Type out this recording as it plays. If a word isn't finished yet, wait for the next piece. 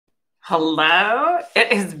Hello.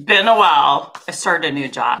 It has been a while. I started a new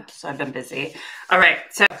job, so I've been busy. All right.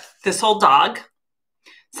 So this old dog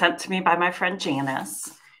sent to me by my friend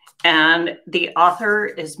Janice, and the author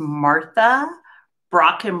is Martha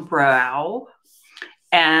Brockenbrough,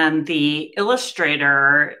 and the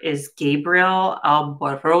illustrator is Gabriel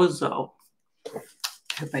Alborozo. I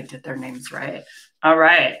hope I did their names right. All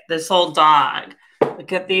right. This old dog.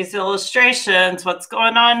 Look at these illustrations. What's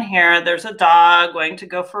going on here? There's a dog going to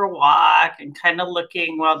go for a walk and kind of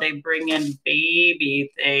looking while they bring in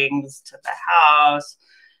baby things to the house.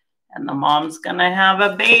 And the mom's going to have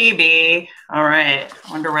a baby. All right.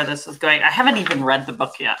 I wonder where this is going. I haven't even read the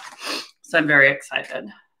book yet, so I'm very excited.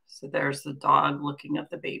 So there's the dog looking at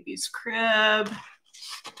the baby's crib.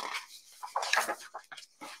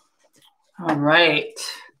 All right.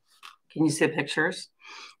 Can you see the pictures?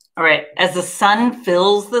 All right. As the sun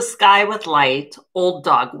fills the sky with light, old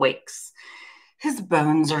dog wakes. His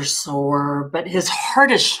bones are sore, but his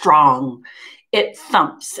heart is strong. It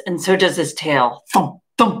thumps, and so does his tail. Thump,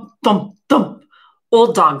 thump, thump, thump.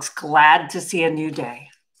 Old dog's glad to see a new day.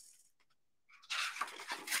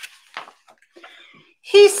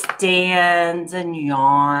 He stands and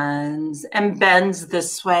yawns and bends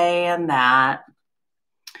this way and that.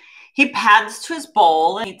 He pads to his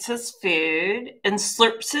bowl and eats his food and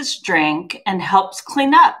slurps his drink and helps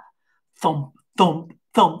clean up. Thump, thump,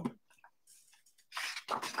 thump.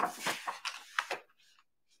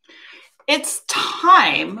 It's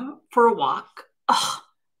time for a walk. Ugh,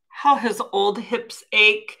 how his old hips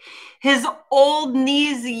ache. His old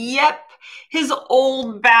knees yep. His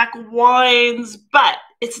old back whines. But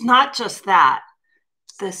it's not just that.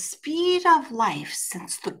 The speed of life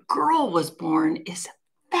since the girl was born is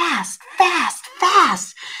fast, fast,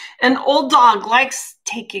 fast. An old dog likes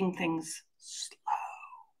taking things slow.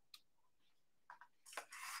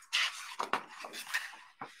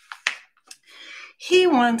 He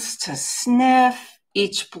wants to sniff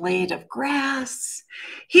each blade of grass.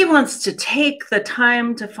 He wants to take the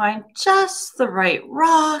time to find just the right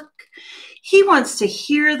rock. He wants to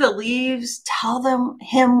hear the leaves tell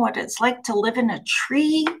him what it's like to live in a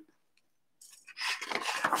tree.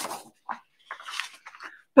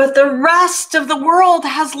 But the rest of the world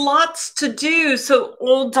has lots to do, so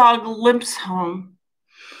old dog limps home.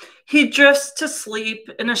 He drifts to sleep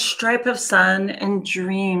in a stripe of sun and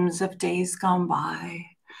dreams of days gone by,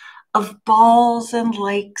 of balls and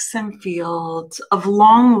lakes and fields, of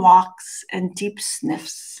long walks and deep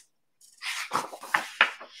sniffs.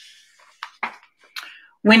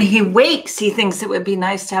 When he wakes, he thinks it would be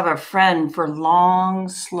nice to have a friend for long,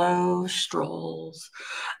 slow strolls.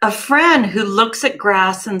 A friend who looks at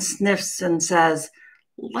grass and sniffs and says,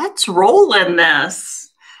 "Let's roll in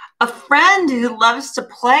this." A friend who loves to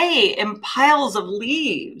play in piles of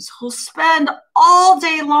leaves, who'll spend all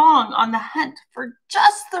day long on the hunt for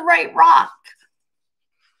just the right rock.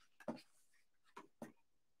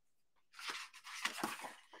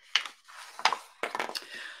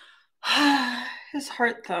 His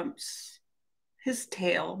heart thumps. His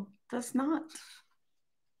tail does not.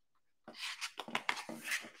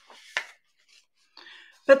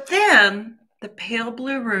 But then in the pale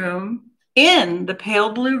blue room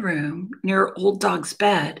near old dog's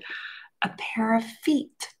bed, a pair of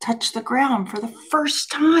feet touch the ground for the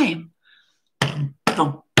first time.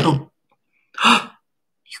 Thump, thump.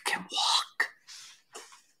 You can walk.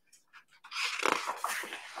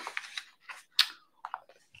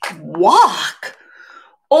 Walk?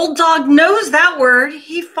 Old dog knows that word.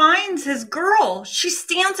 He finds his girl. She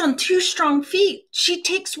stands on two strong feet. She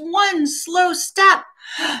takes one slow step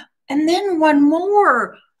and then one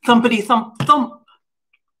more. Thumpity thump thump.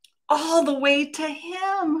 All the way to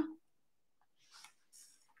him.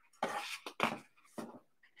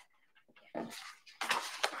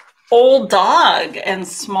 Old dog and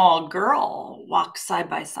small girl walk side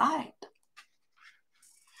by side.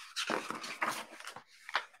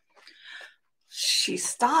 She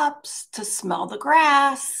stops to smell the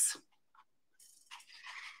grass.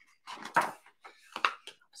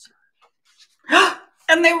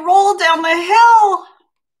 And they roll down the hill.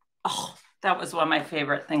 Oh, that was one of my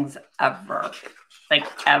favorite things ever. Like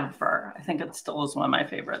ever. I think it still is one of my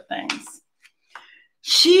favorite things.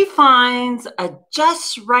 She finds a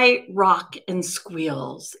just right rock and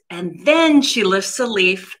squeals. And then she lifts a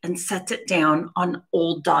leaf and sets it down on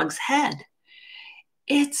old dog's head.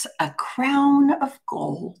 It's a crown of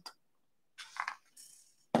gold.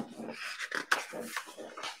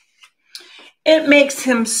 It makes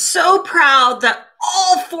him so proud that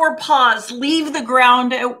all four paws leave the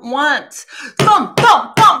ground at once. Thump,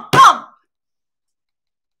 thump, thump, thump.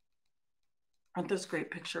 Aren't those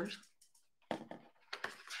great pictures?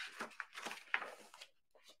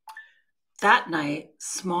 That night,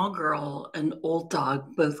 small girl and old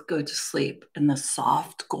dog both go to sleep in the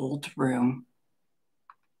soft gold room.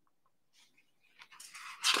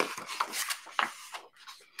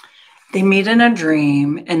 They meet in a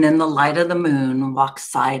dream, and in the light of the moon walk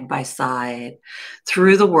side by side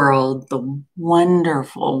through the world, the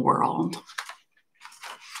wonderful world.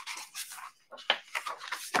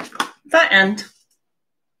 The end.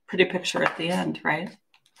 Pretty picture at the end, right?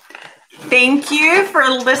 Thank you for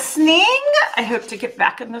listening. I hope to get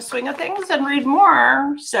back in the swing of things and read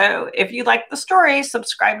more. So if you like the story,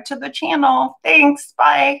 subscribe to the channel. Thanks.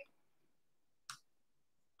 Bye.